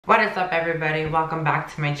What is up, everybody? Welcome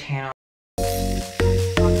back to my channel.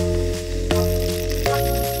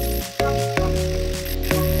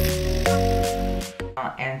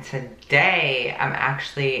 And today I'm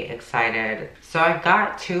actually excited. So I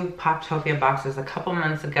got two POPTOPIA boxes a couple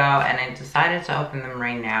months ago and I decided to open them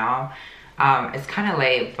right now. It's kind of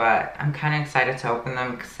late, but I'm kind of excited to open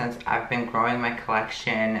them since I've been growing my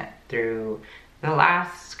collection through the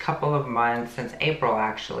last couple of months, since April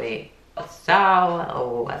actually.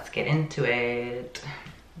 So let's get into it.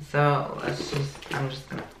 So I'm just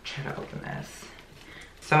gonna try to open this.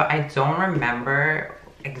 So I don't remember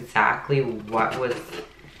exactly what was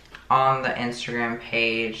on the Instagram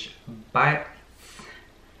page, but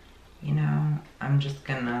you know, I'm just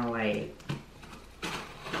gonna like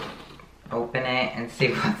open it and see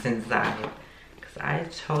what's inside, because I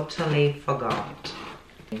totally forgot.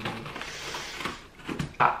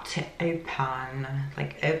 Got to open.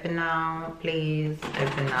 Like, open now, please.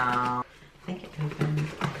 Open now. I think it opened.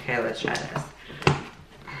 Okay, let's try this.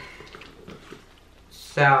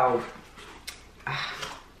 So I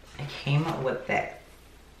came up with this.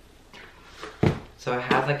 So it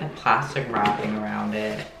has like a plastic wrapping around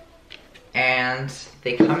it, and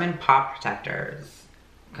they come in pop protectors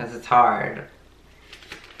because it's hard.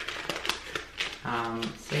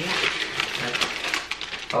 So yeah,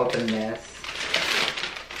 let's open this.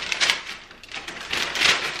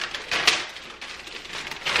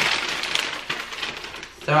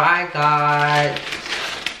 So I got,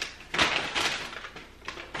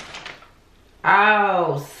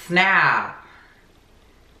 oh snap.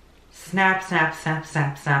 Snap, snap, snap,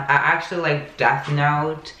 snap, snap. I actually like Death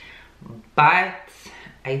Note, but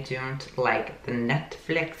I don't like the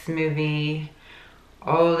Netflix movie.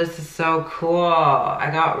 Oh, this is so cool.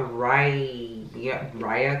 I got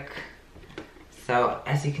Ryuk. So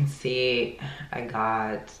as you can see, I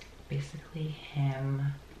got basically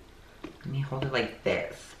him. Let me hold it like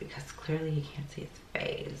this because clearly you can't see his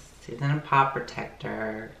face. He's in a pop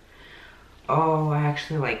protector. Oh, I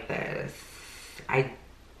actually like this. I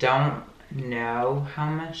don't know how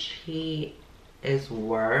much he is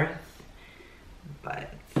worth,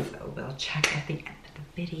 but so we'll check at the end of the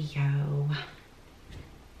video.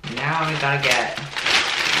 Now we gotta get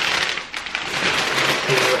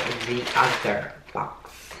into the other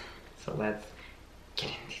box. So let's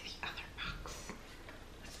get into the other box.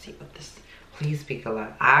 Let's see what this, please speak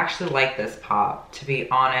aloud. I actually like this pop. To be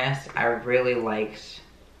honest, I really like it.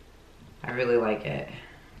 I really like it.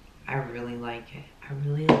 I really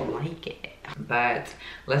like it. But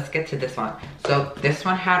let's get to this one. So this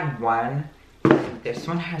one had one, and this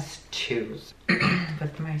one has two.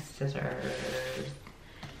 With my scissors.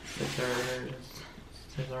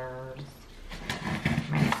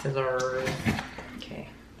 My scissors. Okay,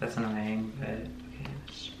 that's annoying, but okay.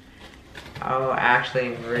 Oh, I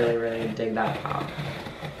actually really dig that pop.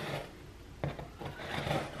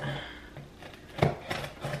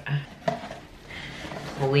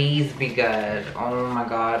 Please be good. Oh my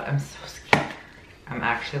god, I'm so scared. I'm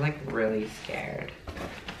actually like really scared.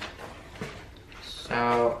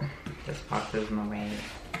 So this box is in the way.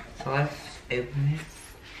 So let's open this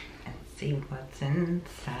and see what's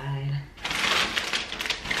inside.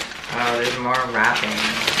 Oh, there's more wrapping.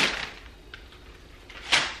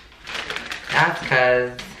 That's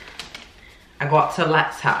because I got a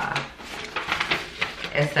letter.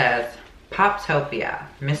 It says, POPTOPIA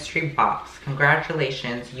Mystery Box.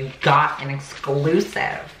 Congratulations, you got an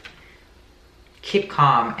exclusive. Keep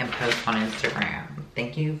calm and post on Instagram.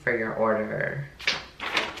 Thank you for your order.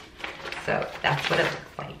 So that's what it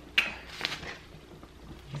looks like.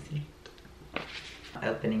 You see?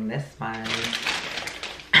 Opening this one.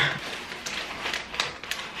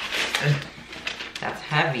 That's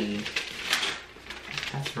heavy.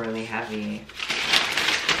 That's really heavy.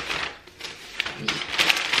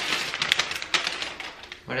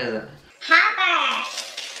 What is it? Hopper!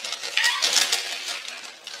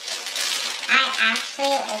 I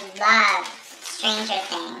actually love Stranger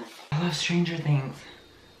Things. I love Stranger Things.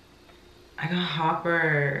 I got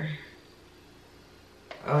Hopper.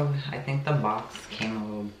 Oh, I think the box came a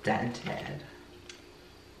little dented.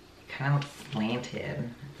 Kind of looks slanted at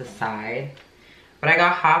the side. But I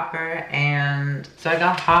got Hopper, and so I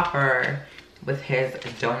got Hopper with his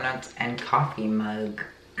donuts and coffee mug.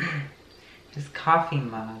 His coffee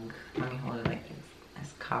mug. Let me hold it like this.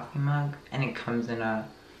 His coffee mug, and it comes in a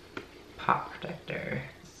pop protector.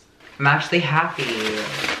 I'm actually happy.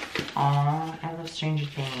 Aw, I love Stranger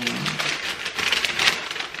Things.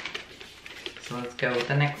 So let's go with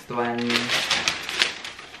the next one.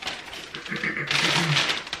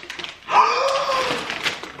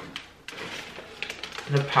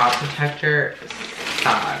 The pop protector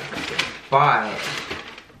sucks, but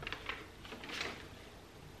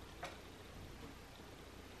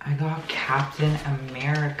I got Captain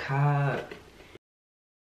America.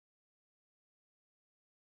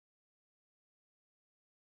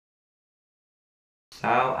 So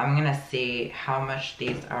I'm gonna see how much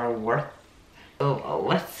these are worth. So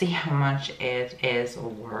let's see how much it is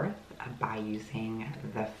worth by using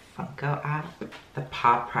the Funko app. The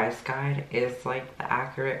pop price guide is like the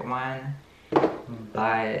accurate one,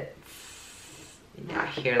 but yeah,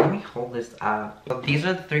 here, let me hold this up. So these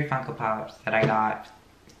are the 3 Funko Pops that I got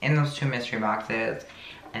in those 2 mystery boxes,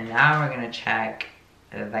 and now we're gonna check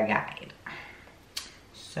the guide.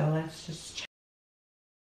 So let's just check.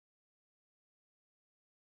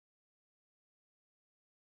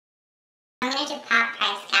 I'm going to do pop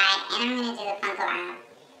price guide and I'm going to do the Funko app.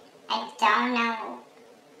 I don't know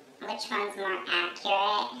which one's more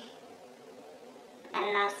accurate, but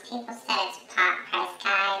most people said it's pop price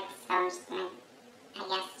guide, so I'm just going to, I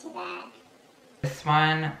guess, do that. This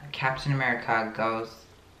one, Captain America, goes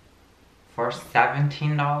for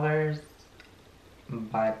 $17,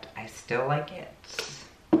 but I still like it.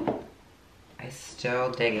 I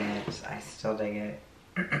still dig it. I still dig it.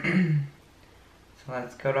 So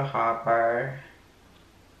let's go to Hopper.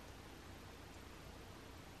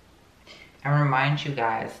 And remind you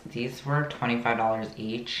guys, these were $25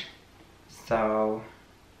 each. So,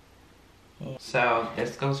 yeah. So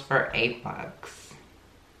this goes for $8.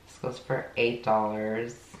 This goes for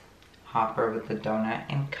 $8. Hopper with the donut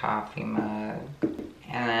and coffee mug.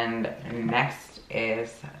 And next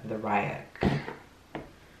is the Ryuk.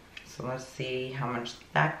 So let's see how much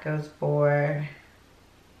that goes for.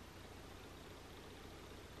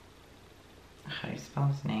 How do you spell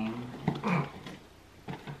his name?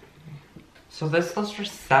 So this goes for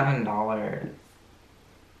 $7.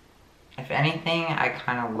 If anything, I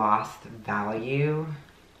kind of lost value,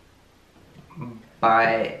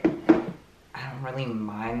 but I don't really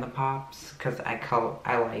mind the pops because I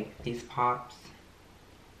like these pops.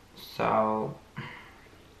 So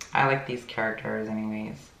I like these characters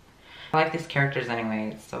anyways. So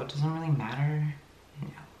it doesn't really matter. No,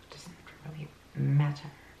 it doesn't really matter.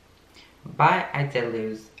 But I did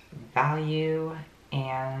lose value,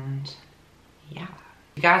 and yeah.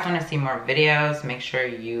 If you guys want to see more videos, make sure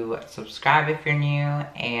you subscribe if you're new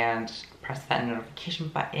and press that notification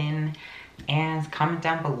button and comment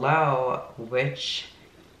down below which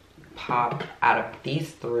pop out of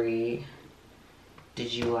these 3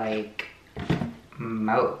 did you like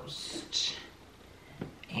most.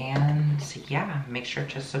 And yeah, make sure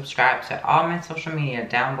to subscribe to all my social media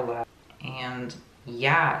down below. And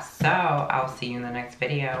yeah, so I'll see you in the next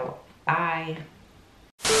video. Bye.